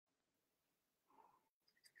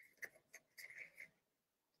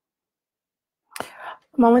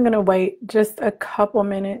I'm only going to wait just a couple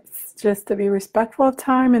minutes just to be respectful of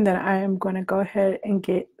time, and then I am going to go ahead and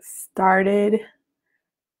get started.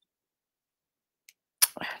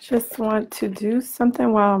 I just want to do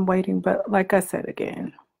something while I'm waiting, but like I said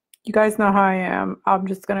again, you guys know how I am. I'm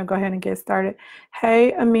just going to go ahead and get started.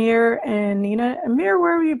 Hey, Amir and Nina. Amir,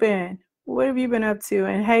 where have you been? What have you been up to?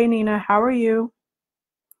 And hey, Nina, how are you?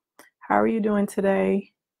 How are you doing today?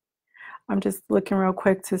 I'm just looking real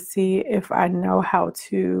quick to see if I know how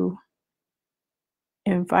to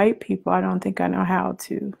invite people. I don't think I know how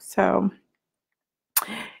to. So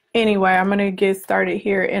anyway, I'm going to get started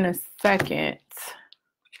here in a second.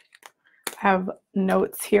 I have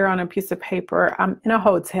notes here on a piece of paper. I'm in a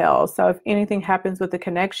hotel, so if anything happens with the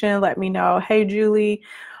connection, let me know. Hey, Julie,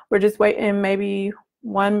 we're just waiting maybe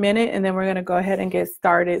 1 minute, and then we're going to go ahead and get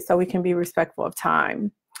started so we can be respectful of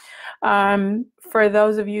time. For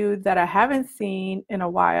those of you that I haven't seen in a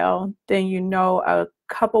while, then you know a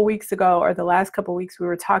couple weeks ago, or the last couple weeks, we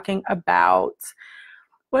were talking about,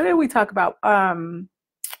 what did we talk about?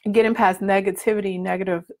 Getting past negativity,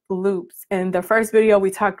 negative loops. In the first video,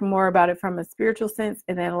 we talked more about it from a spiritual sense,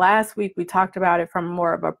 and then last week we talked about it from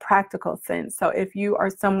more of a practical sense. So if you are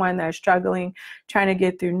someone that's struggling, trying to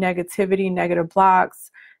get through negativity, negative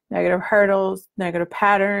blocks, negative hurdles, negative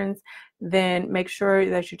patterns, then make sure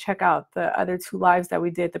that you check out the other 2 lives that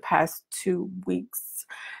we did the past 2 weeks.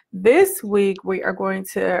 This week, we are going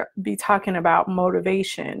to be talking about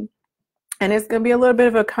motivation. And it's going to be a little bit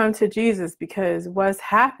of a come to Jesus, because what's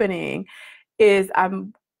happening is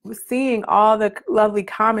I'm seeing all the lovely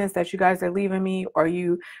comments that you guys are leaving me, or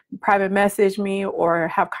you private message me, or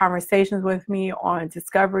have conversations with me on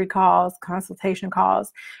discovery calls, consultation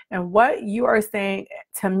calls. And what you are saying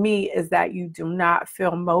to me is that you do not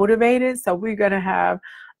feel motivated. So we're going to have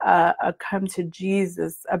a come to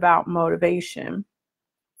Jesus about motivation,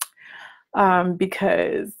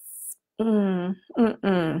 because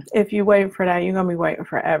if you're waiting for that, you're going to be waiting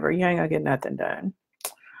forever. You ain't going to get nothing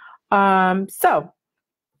done. So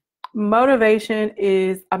motivation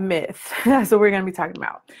is a myth. That's what we're going to be talking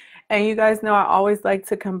about. And you guys know I always like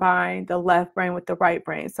to combine the left brain with the right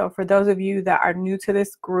brain. So for those of you that are new to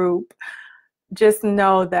this group, just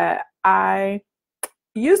know that I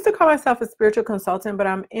used to call myself a spiritual consultant, but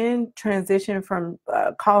I'm in transition from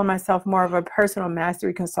calling myself more of a personal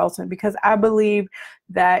mastery consultant, because I believe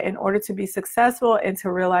that in order to be successful and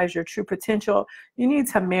to realize your true potential, you need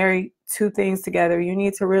to marry 2 things together. You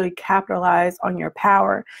need to really capitalize on your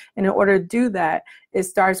power. And in order to do that, it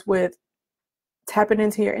starts with tapping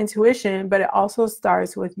into your intuition, but it also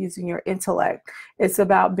starts with using your intellect. It's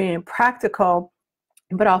about being practical,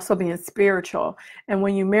 but also being spiritual. And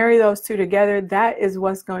when you marry those 2 together, that is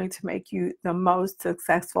what's going to make you the most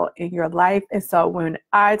successful in your life. And so when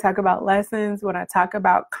I talk about lessons, when I talk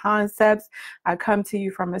about concepts, I come to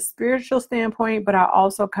you from a spiritual standpoint, but I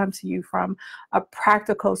also come to you from a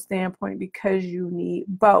practical standpoint, because you need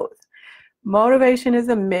both. Motivation is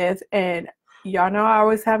a myth, and y'all know I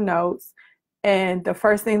always have notes. And the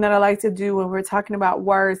first thing that I like to do when we're talking about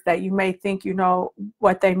words that you may think you know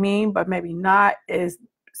what they mean, but maybe not, is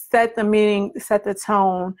set the meaning, set the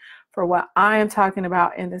tone for what I am talking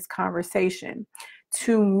about in this conversation.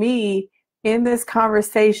 To me, in this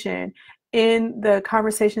conversation, in the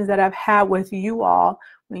conversations that I've had with you all,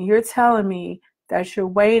 when you're telling me that you're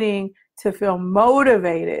waiting to feel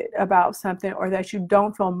motivated about something, or that you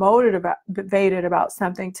don't feel motivated about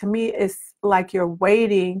something, to me, it's like you're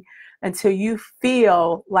waiting until you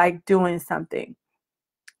feel like doing something.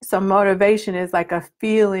 So motivation is like a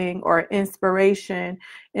feeling or inspiration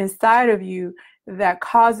inside of you that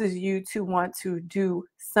causes you to want to do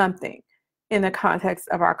something in the context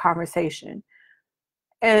of our conversation.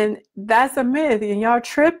 And that's a myth, and y'all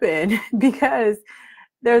tripping, because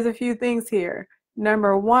there's a few things here.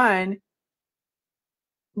 Number one,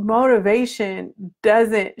 motivation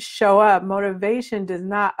doesn't show up. Motivation does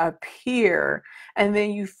not appear, and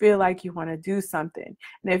then you feel like you want to do something.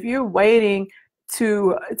 And if you're waiting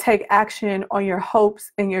to take action on your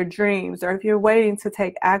hopes and your dreams, or if you're waiting to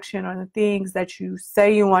take action on the things that you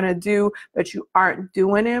say you want to do, but you aren't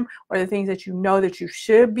doing them, or the things that you know that you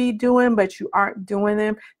should be doing, but you aren't doing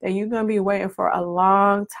them, then you're going to be waiting for a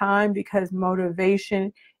long time, because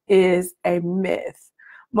motivation is a myth.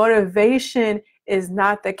 Motivation is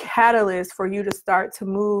not the catalyst for you to start to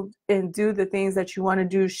move and do the things that you want to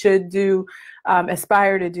do, should do,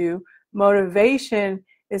 aspire to do. Motivation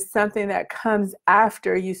is something that comes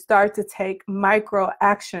after you start to take micro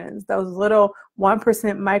actions, those little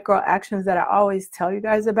 1% micro actions that I always tell you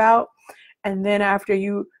guys about. And then after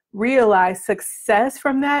you realize success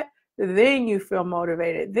from that, then you feel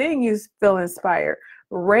motivated, then you feel inspired.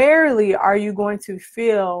 Rarely are you going to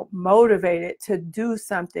feel motivated to do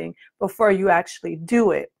something before you actually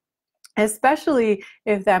do it, especially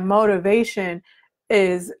if that motivation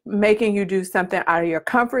is making you do something out of your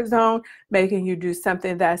comfort zone, making you do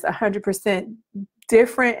something that's 100%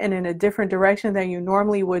 different and in a different direction than you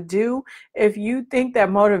normally would do. If you think that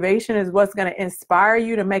motivation is what's going to inspire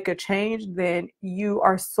you to make a change, then you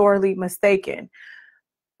are sorely mistaken.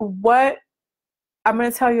 I'm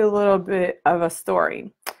going to tell you a little bit of a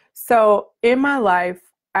story. So in my life,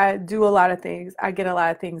 I do a lot of things. I get a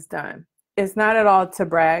lot of things done. It's not at all to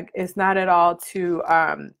brag. It's not at all to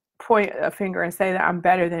point a finger and say that I'm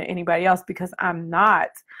better than anybody else, because I'm not.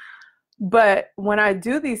 But when I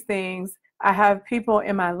do these things, I have people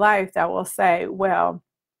in my life that will say, well,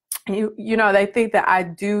 you know, they think that I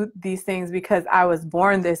do these things because I was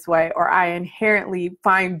born this way, or I inherently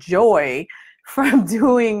find joy from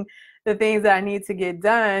doing the things that I need to get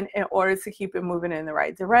done in order to keep it moving in the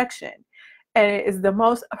right direction. And it is the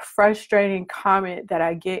most frustrating comment that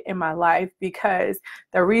I get in my life, because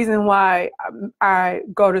the reason why I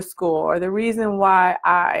go to school, or the reason why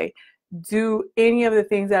I do any of the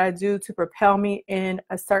things that I do to propel me in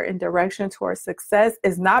a certain direction towards success,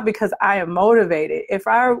 is not because I am motivated. If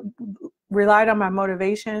I relied on my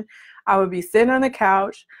motivation, I would be sitting on the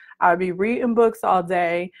couch, I would be reading books all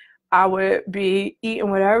day, I would be eating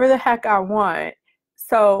whatever the heck I want.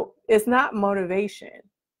 So it's not motivation,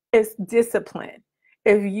 it's discipline.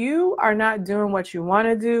 If you are not doing what you want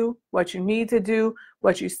to do, what you need to do,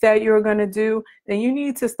 what you said you were going to do, then you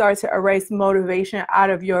need to start to erase motivation out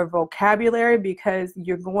of your vocabulary, because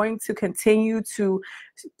you're going to continue to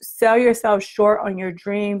sell yourself short on your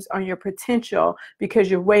dreams, on your potential, because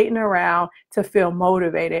you're waiting around to feel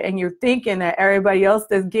motivated. And you're thinking that everybody else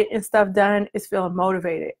that's getting stuff done is feeling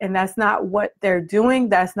motivated. And that's not what they're doing.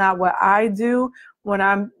 That's not what I do. When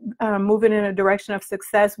I'm moving in a direction of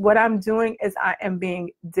success, what I'm doing is I am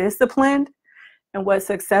being disciplined. And what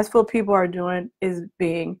successful people are doing is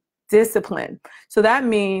being disciplined. So that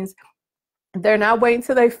means they're not waiting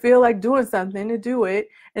till they feel like doing something to do it.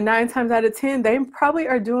 And 9 times out of 10, they probably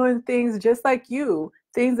are doing things just like you,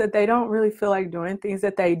 things that they don't really feel like doing, things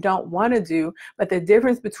that they don't want to do. But the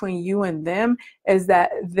difference between you and them is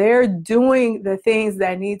that they're doing the things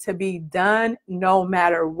that need to be done no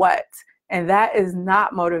matter what. And that is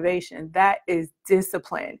not motivation. That is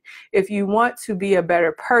discipline. If you want to be a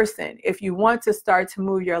better person, if you want to start to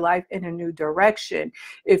move your life in a new direction,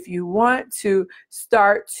 if you want to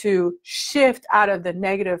start to shift out of the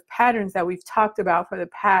negative patterns that we've talked about for the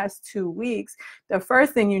past 2 weeks, the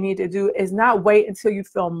first thing you need to do is not wait until you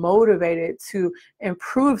feel motivated to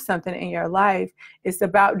improve something in your life. It's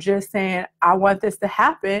about just saying, I want this to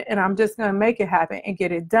happen, and I'm just going to make it happen and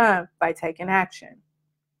get it done by taking action.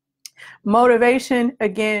 Motivation,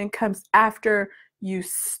 again, comes after you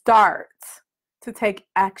start to take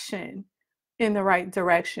action in the right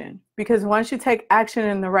direction. Because once you take action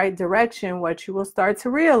in the right direction, what you will start to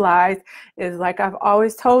realize is, like I've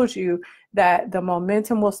always told you, that the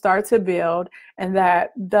momentum will start to build, and that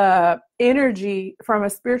the energy from a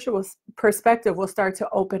spiritual perspective will start to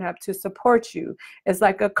open up to support you. It's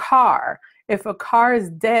like a car. If a car is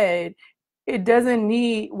dead, it doesn't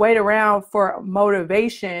wait around for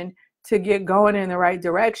motivation to get going in the right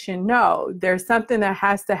direction. No, there's something that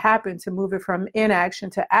has to happen to move it from inaction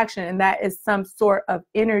to action. And that is some sort of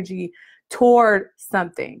energy toward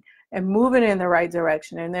something and moving in the right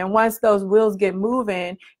direction. And then once those wheels get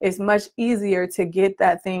moving, it's much easier to get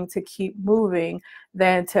that thing to keep moving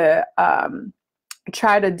than to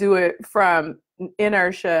try to do it from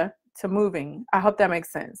inertia to moving. I hope that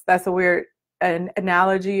makes sense. That's a weird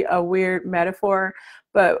analogy, a weird metaphor.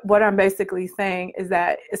 But what I'm basically saying is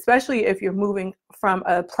that, especially if you're moving from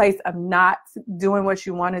a place of not doing what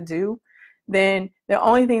you want to do, then the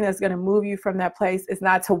only thing that's going to move you from that place is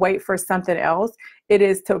not to wait for something else. It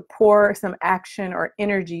is to pour some action or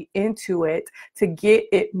energy into it to get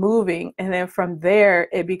it moving. And then from there,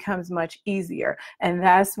 it becomes much easier. And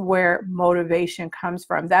that's where motivation comes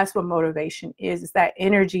from. That's what motivation is. It's that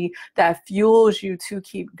energy that fuels you to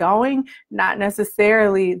keep going, not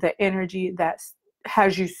necessarily the energy that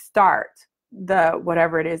has you start the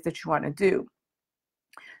whatever it is that you want to do.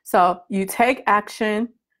 So you take action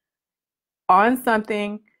on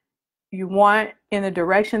something you want in the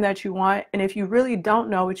direction that you want. And if you really don't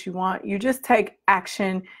know what you want, you just take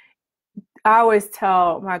action. I always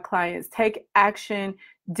tell my clients, take action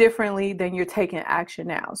differently than you're taking action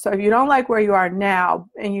now. So if you don't like where you are now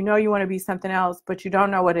and you know you want to be something else, but you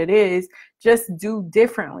don't know what it is, just do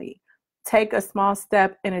differently. Take a small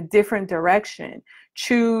step in a different direction.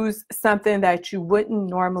 choose something that you wouldn't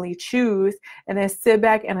normally choose, and then sit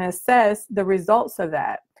back and assess the results of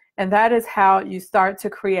that. And that is how you start to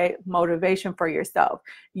create motivation for yourself.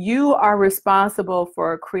 You are responsible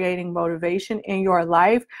for creating motivation in your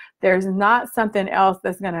life. There's not something else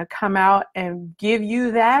that's going to come out and give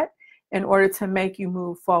you that in order to make you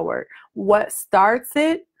move forward. What starts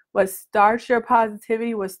it, what starts your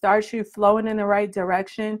positivity, what starts you flowing in the right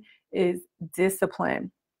direction is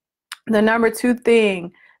discipline. The number 2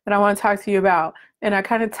 thing that I want to talk to you about, and I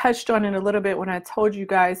kind of touched on it a little bit when I told you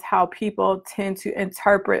guys how people tend to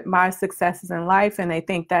interpret my successes in life, and they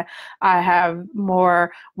think that I have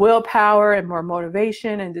more willpower and more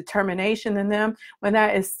motivation and determination than them, when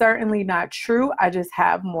that is certainly not true. I just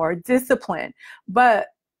have more discipline. But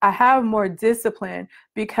I have more discipline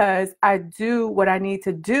because I do what I need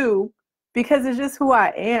to do because it's just who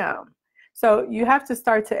I am. So you have to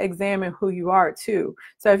start to examine who you are too.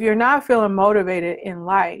 So if you're not feeling motivated in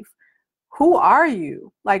life, who are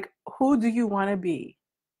you? Like, who do you want to be?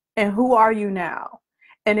 And who are you now?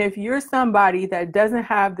 And if you're somebody that doesn't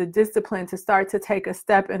have the discipline to start to take a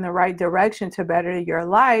step in the right direction to better your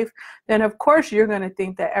life, then of course you're going to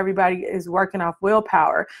think that everybody is working off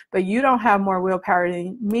willpower. But you don't have more willpower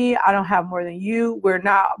than me. I don't have more than you. We're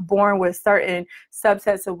not born with certain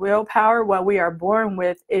subsets of willpower. What we are born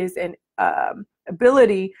with is an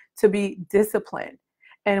ability to be disciplined.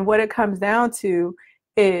 And what it comes down to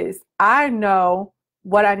is I know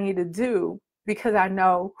what I need to do because I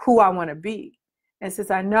know who I want to be. And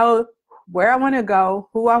since I know where I want to go,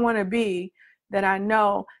 who I want to be, then I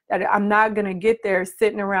know that I'm not going to get there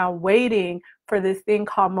sitting around waiting for this thing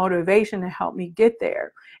called motivation to help me get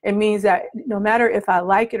there. It means that no matter if I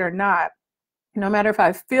like it or not, no matter if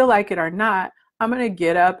I feel like it or not, I'm going to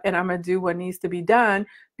get up and I'm going to do what needs to be done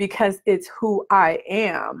because it's who I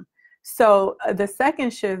am. So the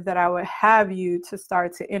second shift that I would have you to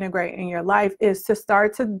start to integrate in your life is to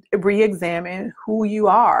start to re-examine who you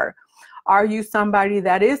are. Are you somebody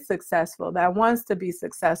that is successful, that wants to be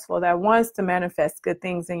successful, that wants to manifest good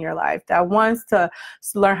things in your life, that wants to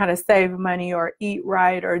learn how to save money or eat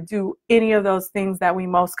right or do any of those things that we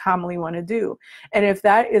most commonly want to do? And if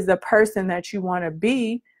that is the person that you want to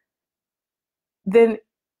be, then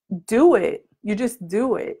do it. You just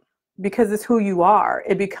do it because it's who you are.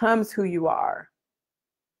 It becomes who you are.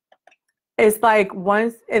 It's like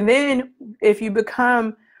once, and then if you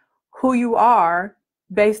become who you are,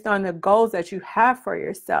 based on the goals that you have for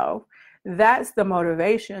yourself, that's the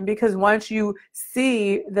motivation. Because once you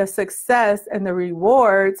see the success and the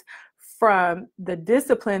rewards from the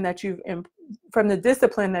discipline that you've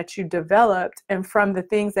developed and from the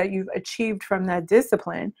things that you've achieved from that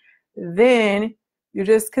discipline, then you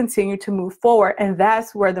just continue to move forward. And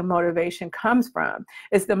that's where the motivation comes from.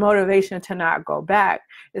 It's the motivation to not go back.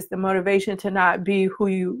 It's the motivation to not be who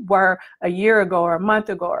you were a year ago or a month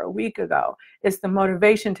ago or a week ago. It's the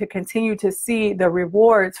motivation to continue to see the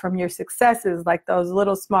rewards from your successes, like those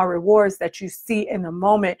little small rewards that you see in the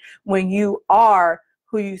moment when you are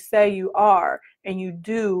who you say you are and you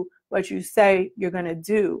do what you say you're going to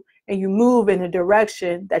do and you move in the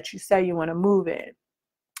direction that you say you want to move in.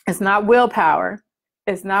 It's not willpower.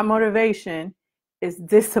 It's not motivation, it's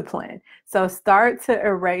discipline. So start to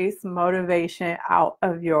erase motivation out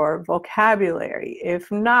of your vocabulary.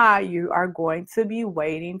 If not, you are going to be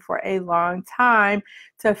waiting for a long time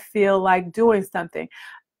to feel like doing something.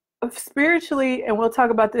 Spiritually, and we'll talk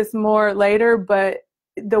about this more later, but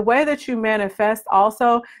the way that you manifest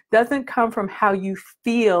also doesn't come from how you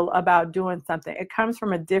feel about doing something. It comes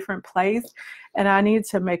from a different place, and I need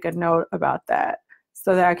to make a note about that,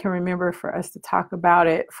 so that I can remember for us to talk about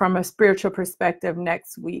it from a spiritual perspective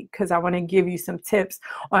next week, because I want to give you some tips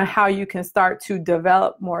on how you can start to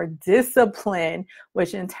develop more discipline,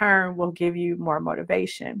 which in turn will give you more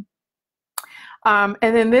motivation. And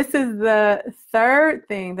then this is the third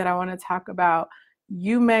thing that I want to talk about.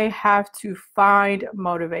 You may have to find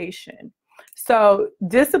motivation. So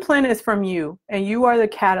discipline is from you, and you are the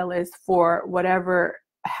catalyst for whatever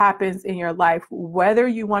happens in your life, whether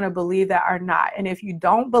you want to believe that or not. And if you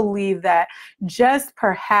don't believe that, just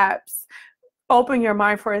perhaps open your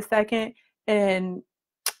mind for a second and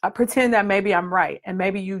pretend that maybe I'm right, and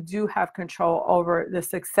maybe you do have control over the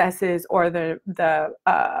successes or the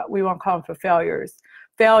we won't call them for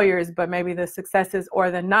failures, but maybe the successes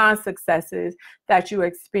or the non-successes that you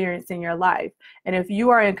experience in your life. And if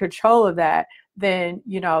you are in control of that, then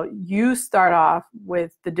you start off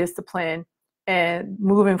with the discipline and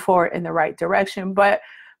moving forward in the right direction. But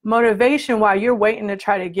motivation, while you're waiting to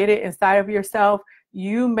try to get it inside of yourself,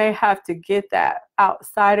 you may have to get that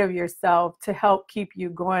outside of yourself to help keep you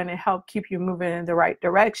going and help keep you moving in the right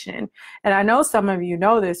direction. And I know some of you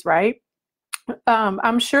know this, right?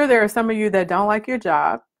 I'm sure there are some of you that don't like your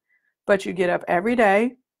job, but you get up every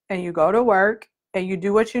day and you go to work and you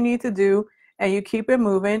do what you need to do and you keep it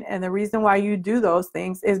moving. And the reason why you do those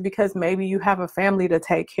things is because maybe you have a family to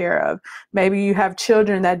take care of. Maybe you have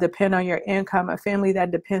children that depend on your income, a family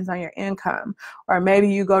that depends on your income. Or maybe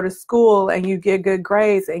you go to school and you get good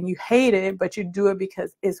grades and you hate it, but you do it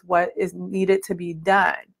because it's what is needed to be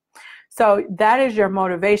done. So that is your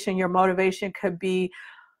motivation. Your motivation could be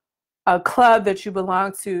a club that you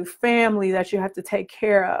belong to, family that you have to take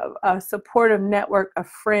care of, a supportive network of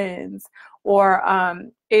friends, or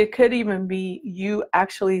it could even be you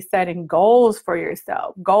actually setting goals for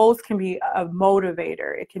yourself. Goals can be a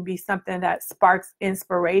motivator. It can be something that sparks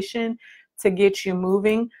inspiration to get you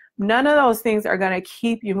moving. None of those things are going to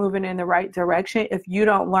keep you moving in the right direction if you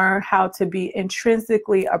don't learn how to be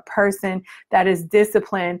intrinsically a person that is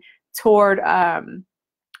disciplined toward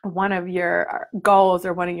one of your goals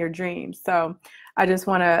or one of your dreams. So I just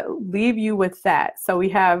want to leave you with that. So we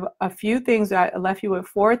have a few things. I left you with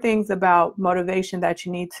 4 things about motivation that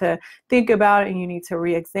you need to think about and you need to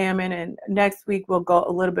re-examine. And next week we'll go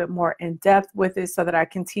a little bit more in depth with it so that I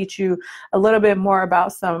can teach you a little bit more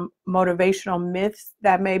about some motivational myths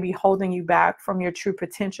that may be holding you back from your true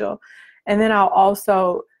potential. And then I'll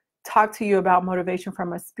also talk to you about motivation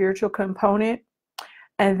from a spiritual component.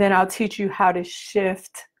 And then I'll teach you how to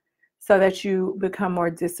shift so that you become more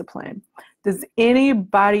disciplined. Does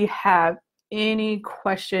anybody have any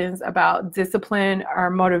questions about discipline or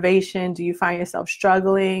motivation? Do you find yourself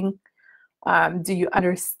struggling? Do you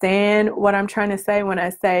understand what I'm trying to say when I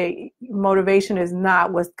say motivation is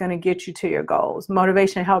not what's going to get you to your goals?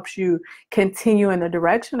 Motivation helps you continue in the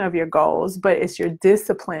direction of your goals, but it's your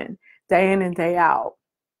discipline day in and day out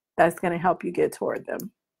that's going to help you get toward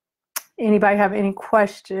them. Anybody have any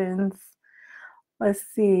questions? Let's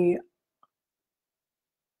see.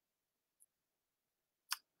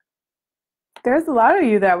 There's a lot of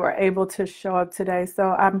you that were able to show up today.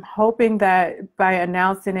 So I'm hoping that by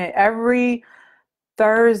announcing it every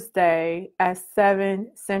Thursday at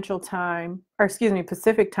 7 Central Time, or excuse me,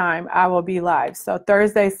 Pacific Time, I will be live. So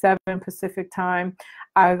Thursday, 7 Pacific Time,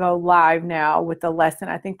 I go live now with the lesson.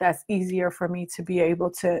 I think that's easier for me to be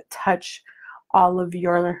able to touch all of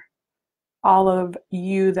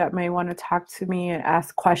you that may want to talk to me and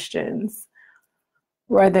ask questions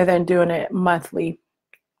rather than doing it monthly.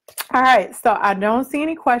 All right, so I don't see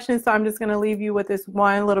any questions, so I'm just going to leave you with this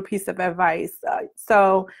one little piece of advice.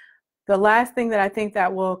 So the last thing that I think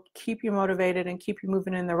that will keep you motivated and keep you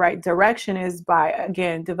moving in the right direction is by,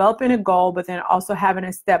 again, developing a goal, but then also having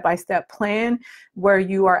a step-by-step plan where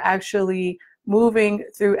you are actually moving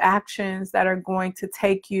through actions that are going to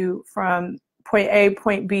take you from point A,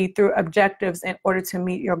 point B through objectives in order to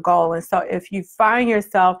meet your goal. And so if you find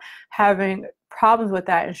yourself having problems with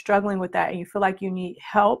that and struggling with that, and you feel like you need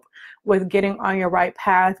help with getting on your right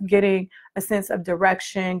path, getting a sense of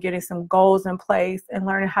direction, getting some goals in place, and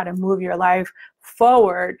learning how to move your life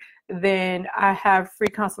forward, then I have free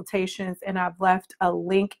consultations, and I've left a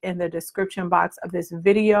link in the description box of this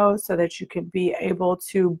video so that you can be able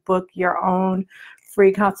to book your own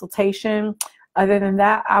free consultation. Other than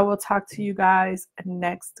that, I will talk to you guys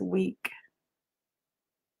next week.